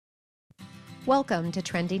Welcome to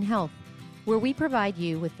Trending Health, where we provide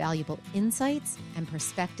you with valuable insights and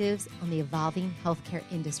perspectives on the evolving healthcare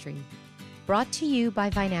industry. Brought to you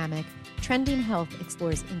by Vynamic, Trending Health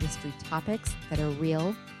explores industry topics that are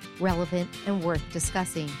real, relevant, and worth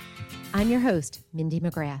discussing. I'm your host, Mindy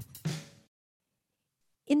McGrath.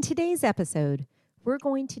 In today's episode, we're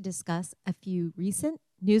going to discuss a few recent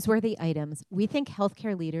newsworthy items we think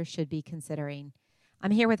healthcare leaders should be considering.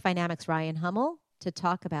 I'm here with Vynamic's Ryan Hummel to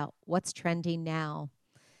talk about what's trending now.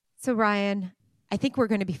 So Ryan, I think we're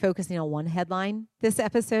going to be focusing on one headline this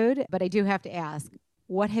episode, but I do have to ask,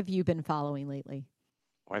 what have you been following lately?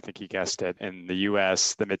 Well, I think you guessed it. In the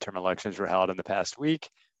U.S., the midterm elections were held in the past week,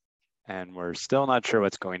 and we're still not sure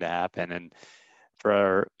what's going to happen. And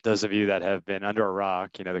for those of you that have been under a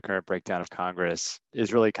rock, the current breakdown of Congress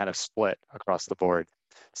is really kind of split across the board.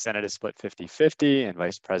 Senate is split 50-50, and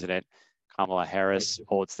Vice President Kamala Harris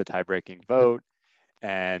holds the tie-breaking vote.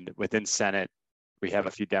 And within Senate, we have a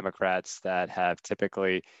few Democrats that have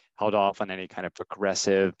typically held off on any kind of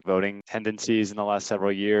progressive voting tendencies in the last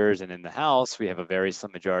several years. And in the House, we have a very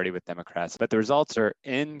slim majority with Democrats. But the results are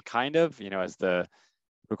in kind of, as the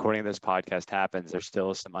recording of this podcast happens, there's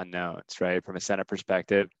still some unknowns, right? From a Senate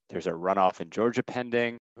perspective, there's a runoff in Georgia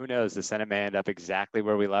pending. Who knows? The Senate may end up exactly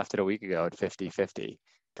where we left it a week ago at 50-50.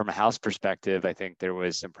 From a House perspective, I think there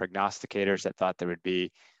was some prognosticators that thought there would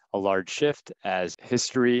be a large shift, as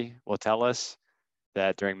history will tell us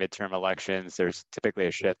that during midterm elections, there's typically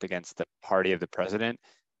a shift against the party of the president.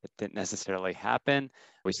 It didn't necessarily happen.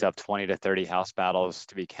 We still have 20 to 30 House battles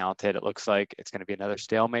to be counted. It looks like it's going to be another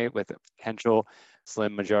stalemate with a potential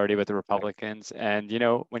slim majority with the Republicans. And,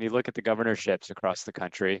 when you look at the governorships across the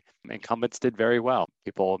country, incumbents did very well.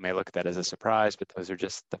 People may look at that as a surprise, but those are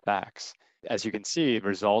just the facts. As you can see,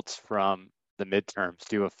 results from the midterms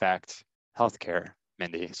do affect healthcare,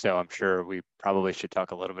 Mindy. So I'm sure we probably should talk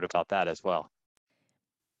a little bit about that as well.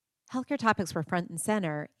 Healthcare topics were front and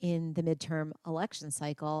center in the midterm election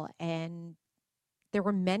cycle, and there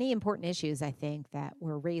were many important issues, I think, that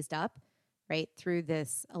were raised up right through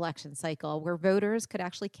this election cycle where voters could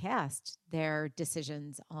actually cast their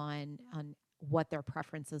decisions on what their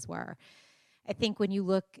preferences were. I think when you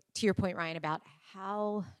look to your point, Ryan, about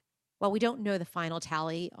how, well, we don't know the final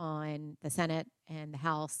tally on the Senate and the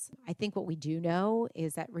House. I think what we do know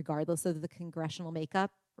is that regardless of the congressional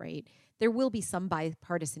makeup, right, there will be some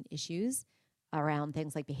bipartisan issues around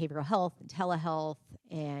things like behavioral health and telehealth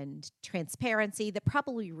and transparency that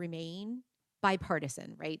probably remain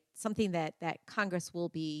bipartisan, right? Something that Congress will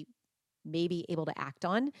be maybe able to act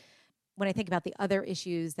on. When I think about the other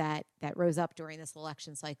issues that rose up during this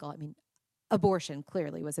election cycle, I mean, abortion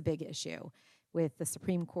clearly was a big issue with the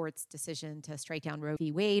Supreme Court's decision to strike down Roe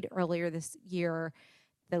v. Wade earlier this year.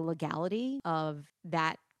 The legality of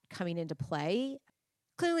that coming into play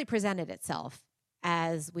clearly presented itself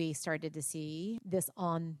as we started to see this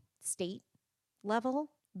on state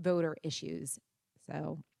level voter issues.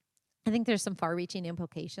 So I think there's some far-reaching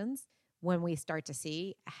implications when we start to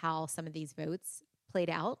see how some of these votes played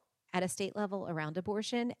out at a state level around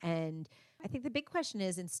abortion. And I think the big question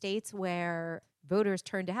is in states where voters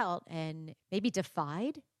turned out and maybe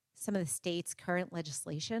defied some of the state's current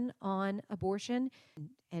legislation on abortion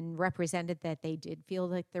and represented that they did feel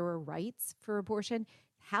like there were rights for abortion,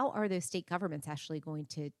 how are those state governments actually going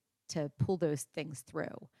to pull those things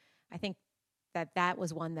through? I think that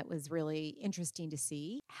was one that was really interesting to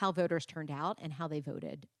see how voters turned out and how they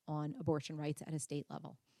voted on abortion rights at a state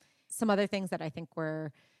level. Some other things that I think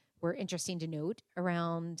were interesting to note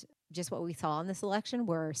around just what we saw in this election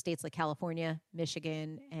were states like California,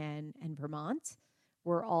 Michigan, and Vermont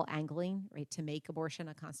were all angling, right, to make abortion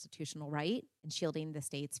a constitutional right and shielding the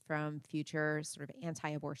states from future sort of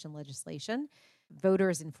anti-abortion legislation.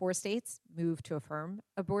 Voters in 4 states moved to affirm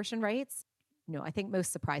abortion rights. I think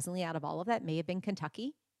most surprisingly out of all of that may have been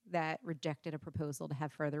Kentucky that rejected a proposal to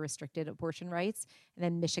have further restricted abortion rights. And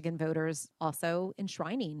then Michigan voters also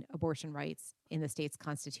enshrining abortion rights in the state's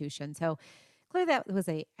constitution. So clearly that was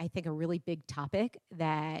I think a really big topic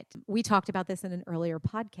that we talked about this in an earlier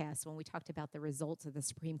podcast when we talked about the results of the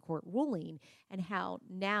Supreme Court ruling and how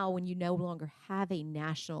now when you no longer have a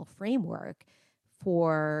national framework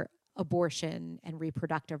for abortion and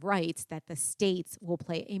reproductive rights, that the states will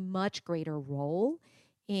play a much greater role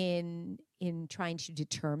in trying to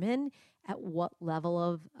determine at what level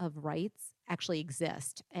of rights actually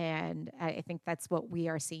exist. And I think that's what we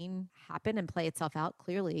are seeing happen and play itself out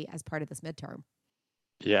clearly as part of this midterm.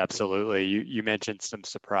 Yeah, absolutely. You mentioned some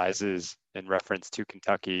surprises in reference to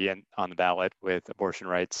Kentucky and on the ballot with abortion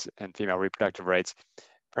rights and female reproductive rights.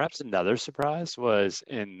 Perhaps another surprise was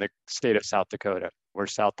in the state of South Dakota, where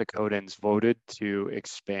South Dakotans voted to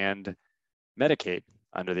expand Medicaid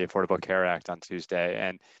under the Affordable Care Act on Tuesday.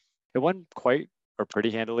 And it won quite or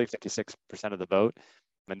pretty handily, 56% of the vote.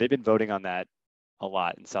 And they've been voting on that a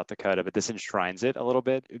lot in South Dakota, but this enshrines it a little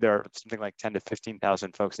bit. There are something like 10 to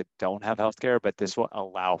 15,000 folks that don't have health care, but this will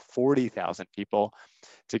allow 40,000 people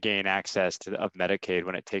to gain access of Medicaid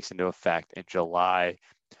when it takes into effect in July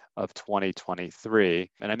of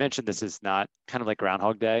 2023. And I mentioned this is not kind of like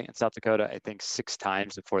Groundhog Day in South Dakota. I think 6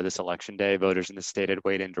 times before this election day, voters in the state had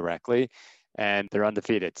weighed in directly, and they're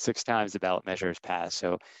undefeated. 6 times the ballot measure has passed.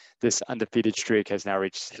 So this undefeated streak has now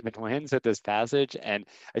reached 7 wins at this passage. And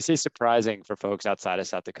I say surprising for folks outside of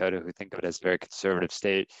South Dakota who think of it as a very conservative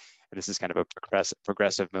state. And this is kind of a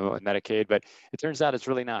progressive movement with Medicaid, but it turns out it's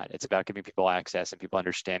really not. It's about giving people access and people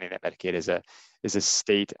understanding that Medicaid is a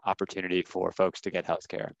state opportunity for folks to get health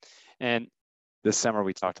care. And this summer,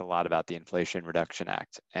 we talked a lot about the Inflation Reduction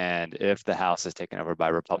Act. And if the House is taken over by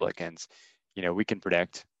Republicans, we can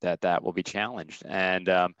predict that will be challenged, and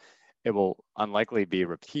it will unlikely be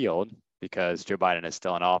repealed because Joe Biden is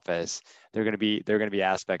still in office. There are going to be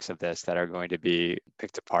aspects of this that are going to be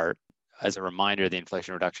picked apart. As a reminder, the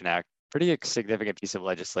Inflation Reduction Act, pretty significant piece of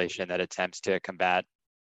legislation that attempts to combat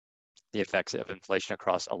the effects of inflation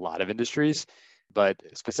across a lot of industries, but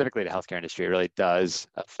specifically the healthcare industry. It really does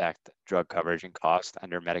affect drug coverage and cost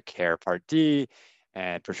under Medicare Part D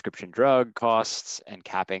and prescription drug costs and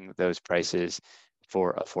capping those prices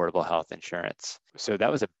for affordable health insurance. So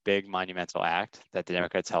that was a big monumental act that the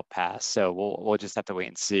Democrats helped pass. So we'll just have to wait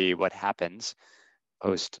and see what happens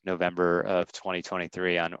post November of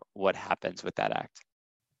 2023 on what happens with that act.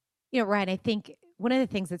 Ryan, I think one of the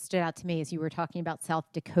things that stood out to me as you were talking about South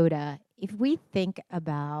Dakota, if we think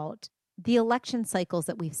about the election cycles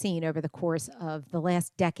that we've seen over the course of the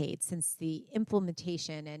last decade since the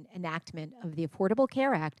implementation and enactment of the Affordable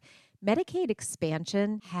Care Act, Medicaid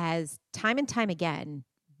expansion has time and time again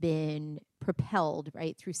been propelled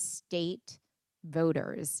right through state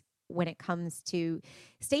voters when it comes to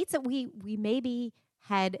states that we maybe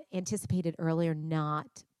had anticipated earlier not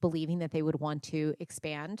believing that they would want to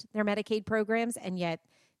expand their Medicaid programs. And yet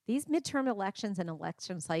these midterm elections and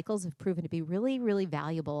election cycles have proven to be really, really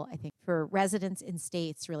valuable, I think, for residents in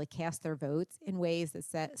states to really cast their votes in ways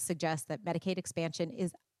that suggest that Medicaid expansion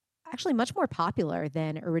is actually much more popular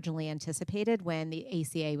than originally anticipated when the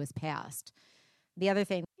ACA was passed. The other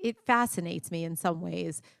thing, it fascinates me in some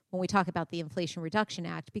ways when we talk about the Inflation Reduction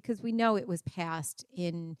Act, because we know it was passed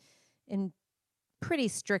in pretty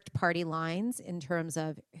strict party lines in terms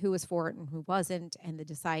of who was for it and who wasn't, and the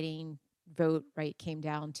deciding vote came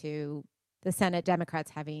down to the Senate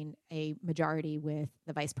Democrats having a majority with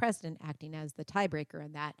the vice president acting as the tiebreaker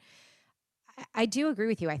in that. I do agree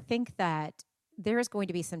with you. I think that there's going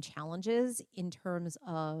to be some challenges in terms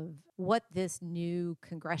of what this new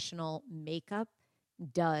congressional makeup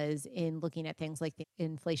does in looking at things like the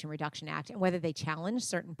Inflation Reduction Act and whether they challenge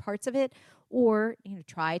certain parts of it or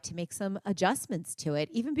try to make some adjustments to it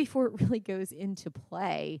even before it really goes into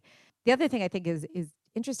play. The other thing I think is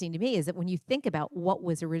interesting to me is that when you think about what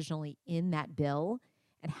was originally in that bill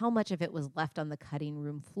and how much of it was left on the cutting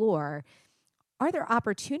room floor, are there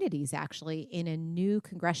opportunities actually in a new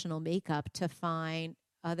congressional makeup to find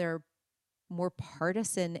other more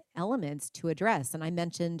partisan elements to address? And I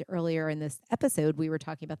mentioned earlier in this episode, we were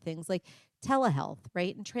talking about things like telehealth,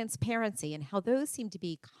 right? And transparency, and how those seem to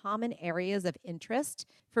be common areas of interest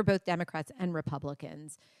for both Democrats and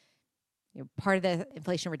Republicans. Part of the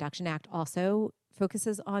Inflation Reduction Act also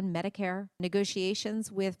focuses on Medicare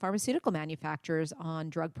negotiations with pharmaceutical manufacturers on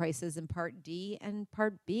drug prices in Part D and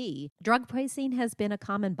Part B. Drug pricing has been a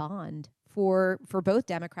common bond for both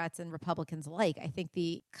Democrats and Republicans alike. I think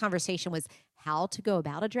the conversation was how to go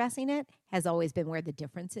about addressing it has always been where the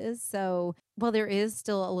difference is. So while there is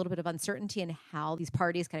still a little bit of uncertainty in how these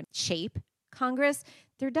parties kind of shape Congress,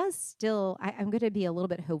 there does still, I'm going to be a little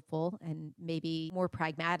bit hopeful and maybe more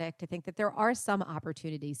pragmatic to think that there are some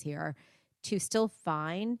opportunities here to still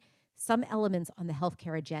find some elements on the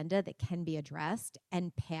healthcare agenda that can be addressed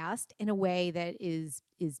and passed in a way that is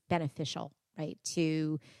beneficial, right,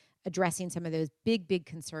 to addressing some of those big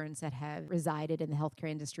concerns that have resided in the healthcare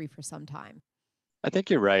industry for some time. I think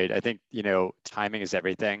you're right. I think, timing is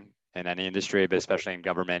everything in any industry, but especially in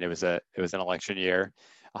government. It was an election year,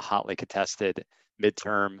 a hotly contested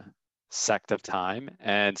midterm sect of time.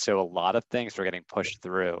 And so a lot of things were getting pushed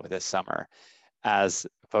through this summer as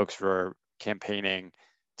folks were campaigning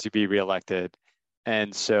to be reelected.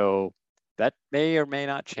 And so that may or may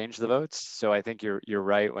not change the votes. So I think you're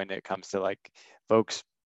right when it comes to folks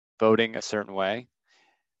voting a certain way,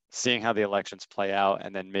 seeing how the elections play out,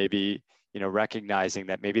 and then maybe recognizing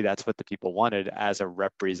that maybe that's what the people wanted as a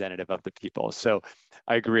representative of the people. So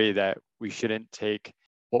I agree that we shouldn't take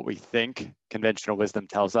what we think conventional wisdom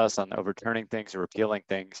tells us on overturning things or repealing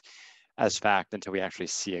things as fact until we actually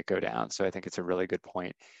see it go down. So I think it's a really good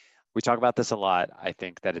point. We talk about this a lot. I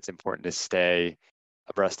think that it's important to stay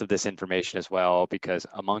abreast of this information as well, because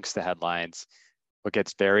amongst the headlines, what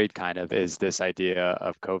gets buried kind of is this idea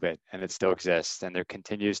of COVID, and it still exists. And there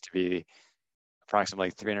continues to be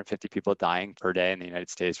approximately 350 people dying per day in the United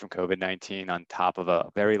States from COVID-19, on top of a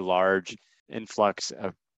very large influx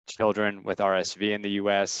of children with RSV in the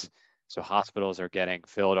US. So hospitals are getting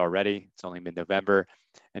filled already. It's only mid-November,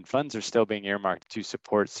 and funds are still being earmarked to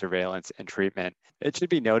support surveillance and treatment. It should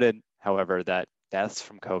be noted, however, that deaths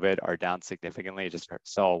from COVID are down significantly. I just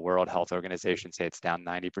saw World Health Organization say it's down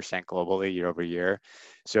 90% globally year over year.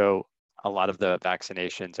 So a lot of the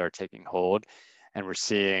vaccinations are taking hold, and we're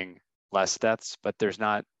seeing less deaths, but there's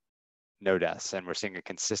not no deaths. And we're seeing a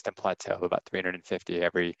consistent plateau of about 350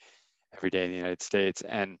 every day in the United States.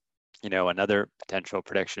 And, another potential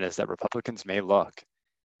prediction is that Republicans may look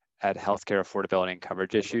at healthcare affordability and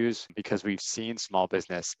coverage issues, because we've seen small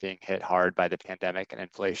business being hit hard by the pandemic and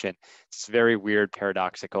inflation. It's a very weird,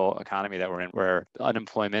 paradoxical economy that we're in, where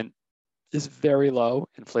unemployment is very low,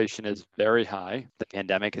 inflation is very high. The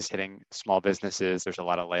pandemic is hitting small businesses. There's a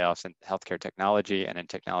lot of layoffs in healthcare technology and in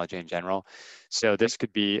technology in general. So this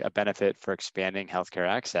could be a benefit for expanding healthcare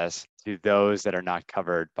access to those that are not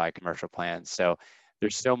covered by commercial plans. So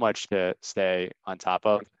there's so much to stay on top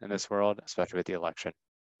of in this world, especially with the election.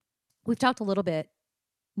 We've talked a little bit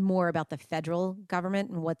more about the federal government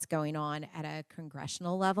and what's going on at a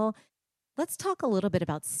congressional level. Let's talk a little bit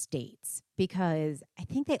about states, because I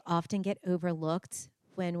think they often get overlooked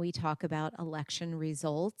when we talk about election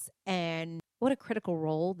results, and what a critical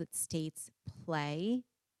role that states play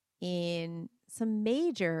in some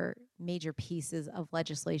major pieces of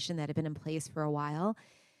legislation that have been in place for a while.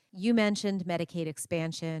 You mentioned Medicaid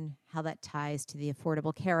expansion, how that ties to the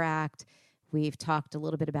Affordable Care Act. We've talked a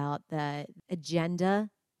little bit about the agenda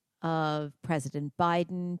of President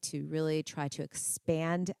Biden to really try to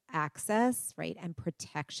expand access, right, and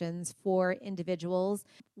protections for individuals.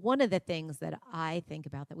 One of the things that I think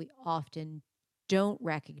about that we often don't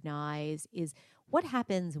recognize is what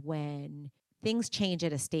happens when things change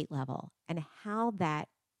at a state level, and how that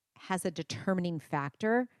has a determining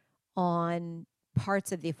factor on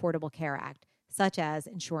parts of the Affordable Care Act, such as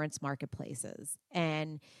insurance marketplaces.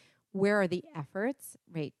 And where are the efforts,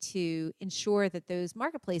 right, to ensure that those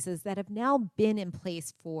marketplaces that have now been in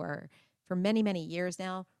place for many years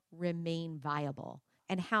now remain viable,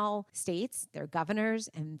 and how states, their governors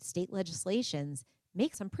and state legislations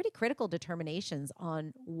make some pretty critical determinations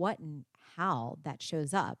on what and how that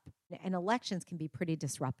shows up. And elections can be pretty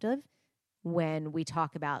disruptive when we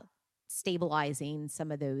talk about stabilizing some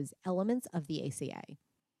of those elements of the ACA.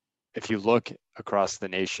 If you look across the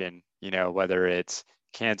nation, whether it's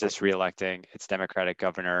Kansas reelecting its Democratic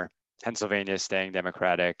governor, Pennsylvania staying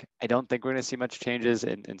Democratic, I don't think we're going to see much changes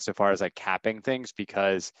insofar as like capping things,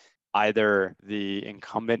 because either the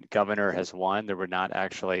incumbent governor has won, there were not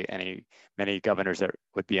actually many governors that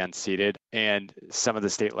would be unseated, and some of the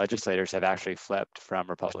state legislators have actually flipped from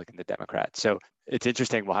Republican to Democrat. So it's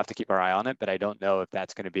interesting. We'll have to keep our eye on it, but I don't know if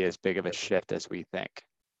that's going to be as big of a shift as we think.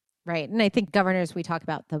 Right. And I think governors, we talk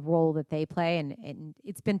about the role that they play, and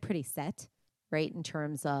it's been pretty set, right, in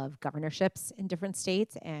terms of governorships in different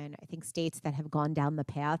states. And I think states that have gone down the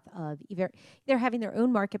path of either having their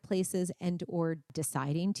own marketplaces and or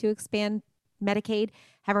deciding to expand Medicaid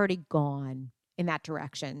have already gone in that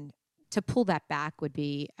direction. To pull that back would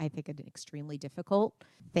be, I think, an extremely difficult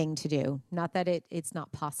thing to do. Not that it's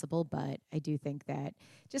not possible, but I do think that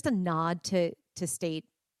just a nod to state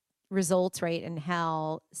results, right, and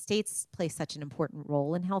how states play such an important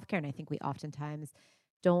role in healthcare. And I think we oftentimes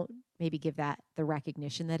don't maybe give that the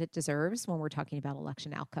recognition that it deserves when we're talking about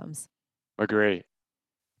election outcomes. Agree.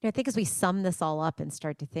 I think as we sum this all up and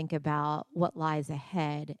start to think about what lies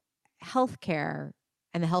ahead, healthcare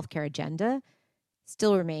and the healthcare agenda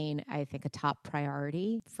still remain, I think, a top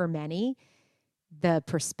priority for many. The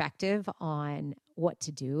perspective on what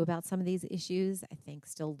to do about some of these issues, I think,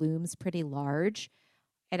 still looms pretty large.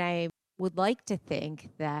 And I would like to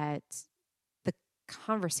think that the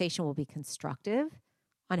conversation will be constructive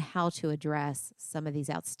on how to address some of these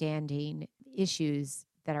outstanding issues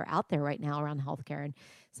that are out there right now around healthcare. And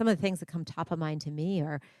some of the things that come top of mind to me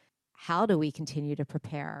are, how do we continue to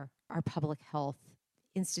prepare our public health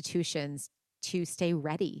institutions to stay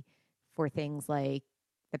ready for things like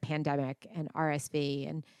the pandemic and RSV?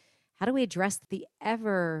 And how do we address the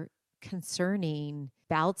ever concerning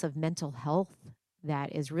bouts of mental health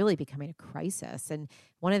that is really becoming a crisis. And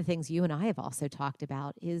one of the things you and I have also talked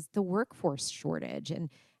about is the workforce shortage. And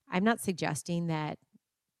I'm not suggesting that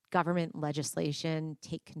government legislation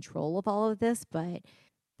take control of all of this, but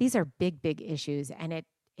these are big, big issues. And it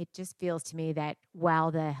just feels to me that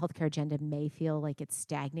while the healthcare agenda may feel like it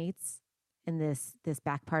stagnates in this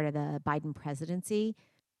back part of the Biden presidency,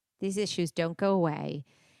 these issues don't go away.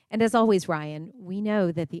 And as always, Ryan, we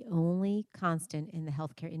know that the only constant in the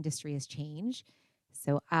healthcare industry is change.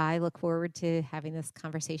 So I look forward to having this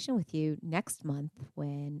conversation with you next month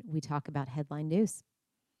when we talk about headline news.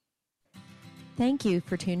 Thank you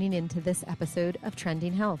for tuning into this episode of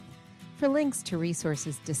Trending Health. For links to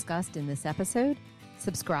resources discussed in this episode,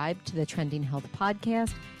 subscribe to the Trending Health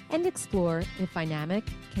podcast and explore if Vynamic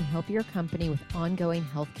can help your company with ongoing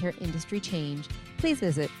healthcare industry change. Please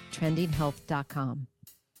visit trendinghealth.com.